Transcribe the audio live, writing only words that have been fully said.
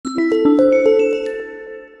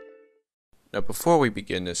Now, before we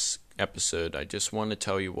begin this episode, I just want to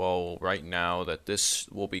tell you all right now that this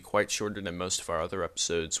will be quite shorter than most of our other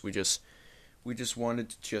episodes. We just wanted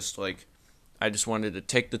to I just wanted to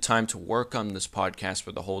take the time to work on this podcast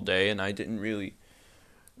for the whole day, and I didn't really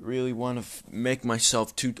want to make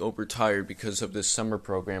myself too overtired because of this summer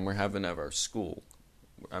program we're having at our school.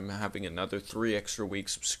 I'm having another 3 extra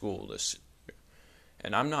weeks of school this year,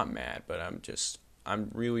 and I'm not mad, but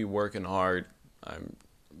I'm really working hard.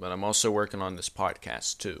 But I'm also working on this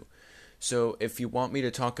podcast too. So if you want me to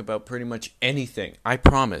talk about pretty much anything, I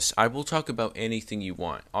promise I will talk about anything you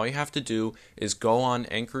want. All you have to do is go on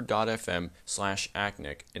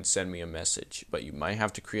anchor.fm/acnic and send me a message. But you might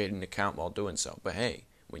have to create an account while doing so. But hey,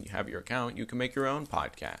 when you have your account, you can make your own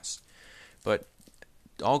podcast. But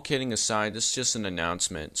all kidding aside, this is just an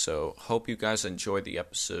announcement. So hope you guys enjoyed the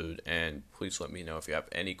episode, and please let me know if you have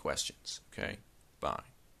any questions. Okay? Bye.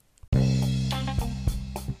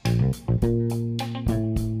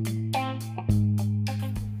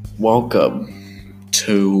 Welcome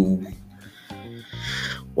to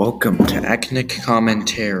Acnic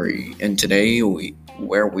Commentary, and today we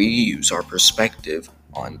use our perspective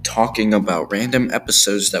on talking about random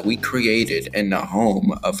episodes that we created in the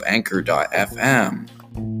home of Anchor.fm.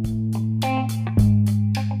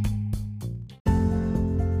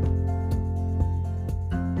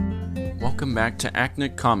 Welcome back to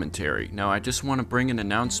Acnic Commentary. Now, I just want to bring an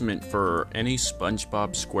announcement for any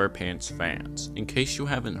SpongeBob SquarePants fans. In case you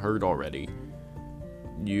haven't heard already,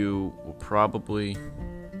 you will probably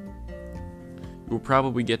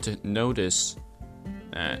get to notice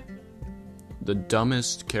that the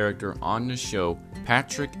dumbest character on the show,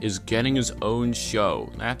 Patrick, is getting his own show.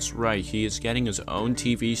 That's right, he is getting his own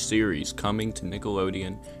TV series coming to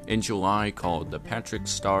Nickelodeon in July called The Patrick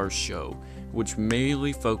Star Show, which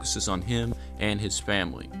mainly focuses on him and his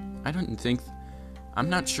family. I'm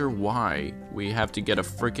not sure why we have to get a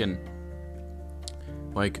freaking,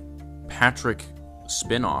 Patrick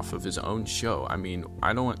spin-off of his own show.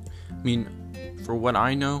 For what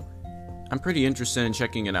I know, I'm pretty interested in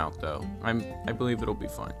checking it out, though. I believe it'll be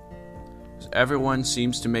fun. Everyone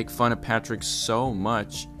seems to make fun of Patrick so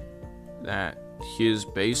much that he's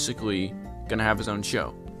basically gonna have his own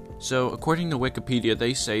show. So, according to Wikipedia,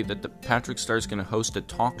 they say that the Patrick Star is going to host a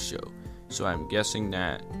talk show. So, I'm guessing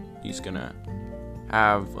that he's going to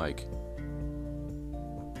have,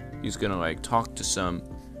 talk to some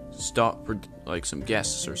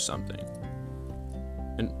guests or something.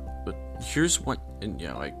 But here's what, and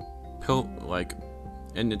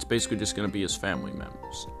it's basically just going to be his family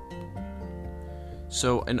members.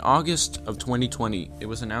 So, in August of 2020, it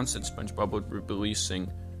was announced that SpongeBob would be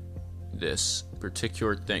releasing this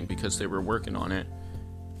particular thing because they were working on it,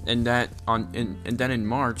 and then in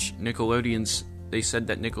March, they said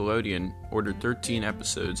that Nickelodeon ordered 13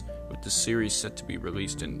 episodes with the series set to be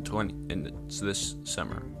released in this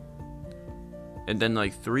summer. And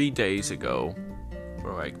then 3 days ago,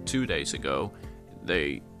 or 2 days ago,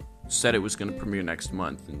 they said it was going to premiere next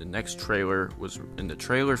month, and the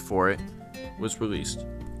trailer for it was released.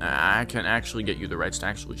 I can actually get you the rights to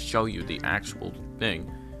actually show you the actual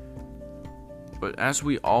thing. But as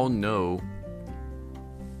we all know,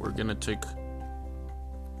 we're going to take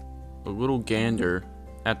a little gander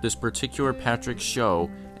at this particular Patrick show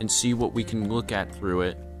and see what we can look at through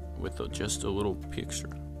it with just a little picture.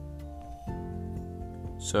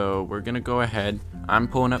 So we're going to go ahead. I'm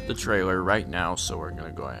pulling up the trailer right now, so we're going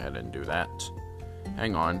to go ahead and do that.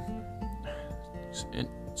 Hang on. It's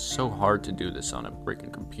so hard to do this on a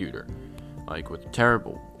freaking computer.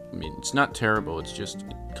 It's not terrible, it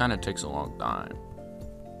kind of takes a long time.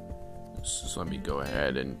 So let me go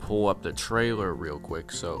ahead and pull up the trailer real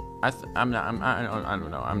quick. So I don't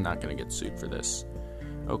know, I'm not gonna get sued for this.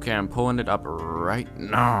 Okay, I'm pulling it up right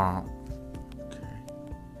now. Okay.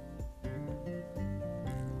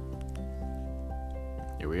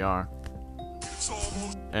 Here we are.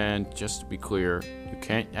 And just to be clear, you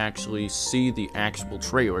can't actually see the actual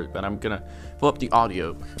trailer, but I'm gonna pull up the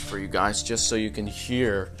audio for you guys just so you can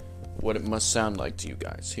hear what it must sound like to you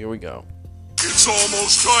guys. Here we go. It's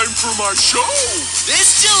almost time for my show!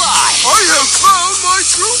 This July! I have found my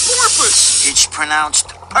true porpoise! It's pronounced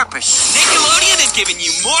purpose. Nickelodeon is giving you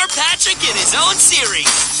more Patrick in his own series.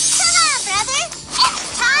 Come on, brother!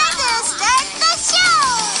 It's time to start the show!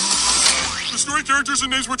 The story, characters, and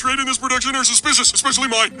names portrayed in this production are suspicious, especially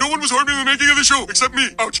mine. No one was harmed in the making of the show, except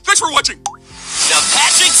me. Ouch. Thanks for watching! The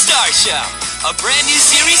Patrick Star Show. A brand new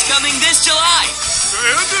series coming this July.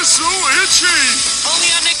 And it's so itchy!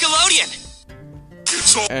 Only on Nickelodeon.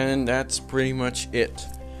 And that's pretty much it.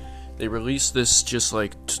 They released this just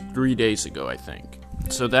 3 days ago, I think.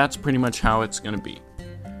 So that's pretty much how it's gonna be.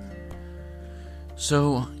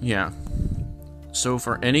 So, yeah. So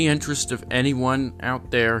for any interest of anyone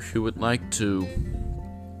out there who would like to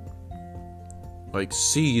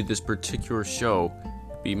see this particular show,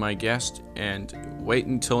 be my guest and wait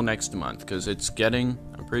until next month, because I'm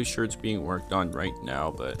pretty sure it's being worked on right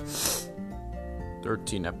now, but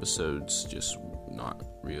 13 episodes, just not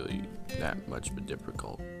really that much of a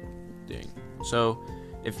difficult thing. So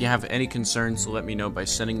if you have any concerns, let me know by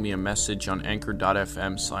sending me a message on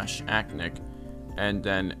anchor.fm/acnic. And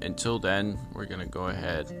then, until then, we're going to go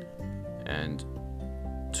ahead and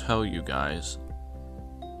tell you guys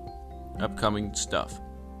upcoming stuff.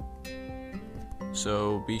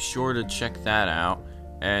 So be sure to check that out.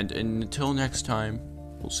 And until next time,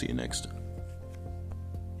 we'll see you next time.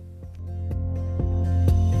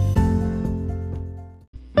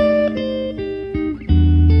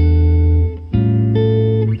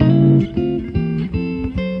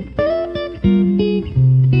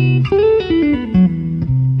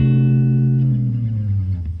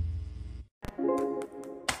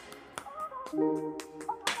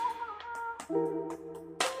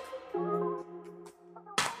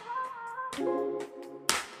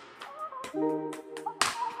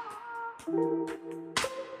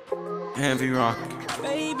 Heavy rock.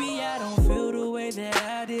 Baby, I don't feel the way that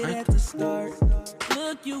I did at the start.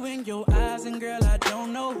 Look you in your eyes and girl, I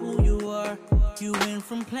don't know who you are. You went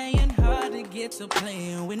from playing hard to get to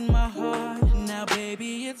playing with my heart. Now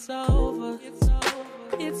baby, it's over.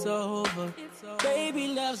 It's over. Baby,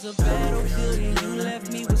 love's a battlefield and you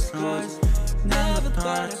left me with scars. Never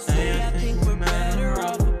thought I'd say I think we're better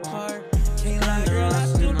off apart. Can't lie, girl, I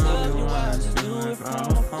still love you, I just do it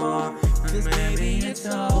from afar. Cause baby, it's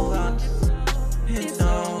over. It's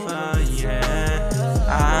over, yeah.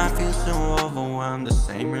 I feel so overwhelmed, the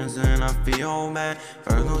same reason I feel bad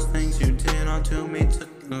for those things you did onto me.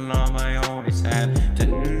 Took the love I always had.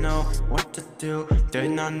 Didn't know what to do,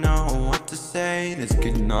 did not know what to say. This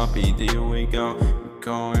could not be the way we go. We're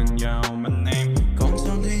going, yeah, my name. Going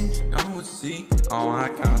so deep, I would see all I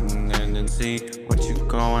got and then see what you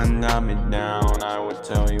going, knock me down. I would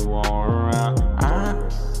tell you all around. I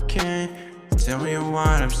can't tell you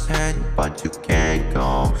what I've said, but you can't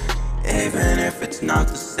go, even if it's not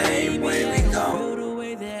the same way we go. Feel the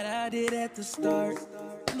way that I did at the start.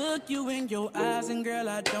 Look you in your eyes and girl,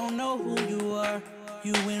 I don't know who you are.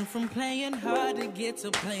 You went from playing hard to get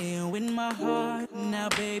to playing with my heart. Now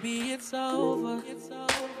baby, it's over.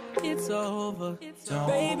 It's over.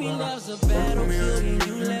 Baby, love's a battlefield and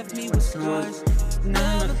you left me with scars.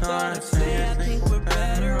 Never thought I'd say I think we're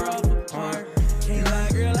better off apart. Can't lie,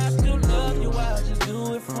 girl, I still love you, I'll just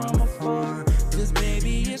do it from afar. Cause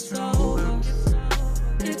baby, it's over.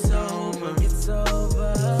 It's over. It's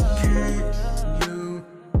over. Can't you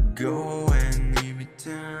go and leave me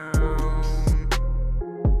down?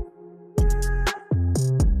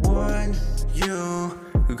 Would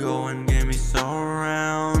you go and get me so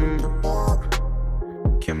around?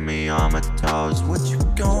 Keep me on my toes. Would you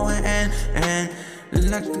go and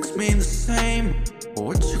let things mean the same?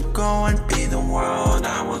 Would you go and be the world?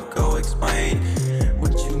 I would go explain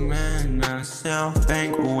what you meant. Myself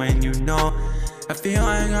thankful when you know I feel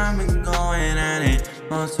like I've been going at it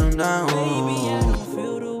for some time. Baby, I don't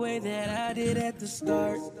feel the way that I did at the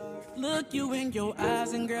start. Look you in your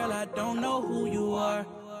eyes and girl, I don't know who you are.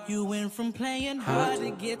 You went from playing hard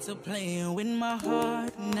to get to playing with my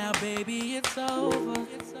heart. Now baby, it's over.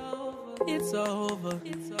 It's over.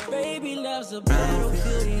 Baby, love's a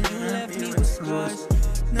battlefield and you left me with scars.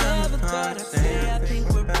 Never thought I'd say I think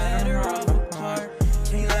we're better off apart.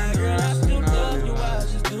 Can't lie, girl, I still love you, I'll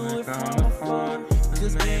just do it from afar.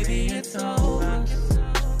 Cause baby, it's over.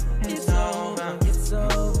 It's over. It's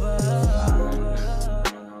over.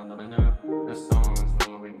 The song is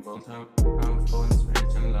moving both up. I'm full of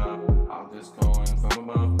speech and love. I'll just go in from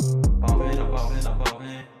above. Above it, above it, above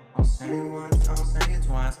it. I'll say it once, I'll say it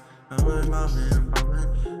twice. Above it,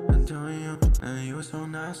 and tell you that you were so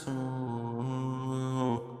nice.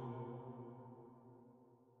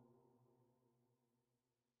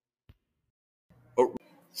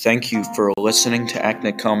 Thank you for listening to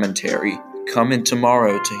Acnic Commentary. Come in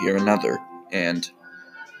tomorrow to hear another, and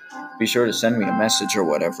be sure to send me a message or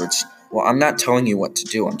whatever. Well, I'm not telling you what to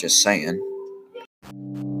do, I'm just saying.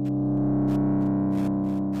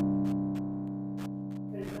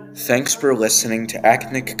 Thanks for listening to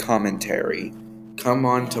Acnic Commentary. Come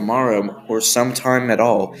on tomorrow or sometime at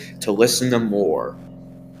all to listen to more.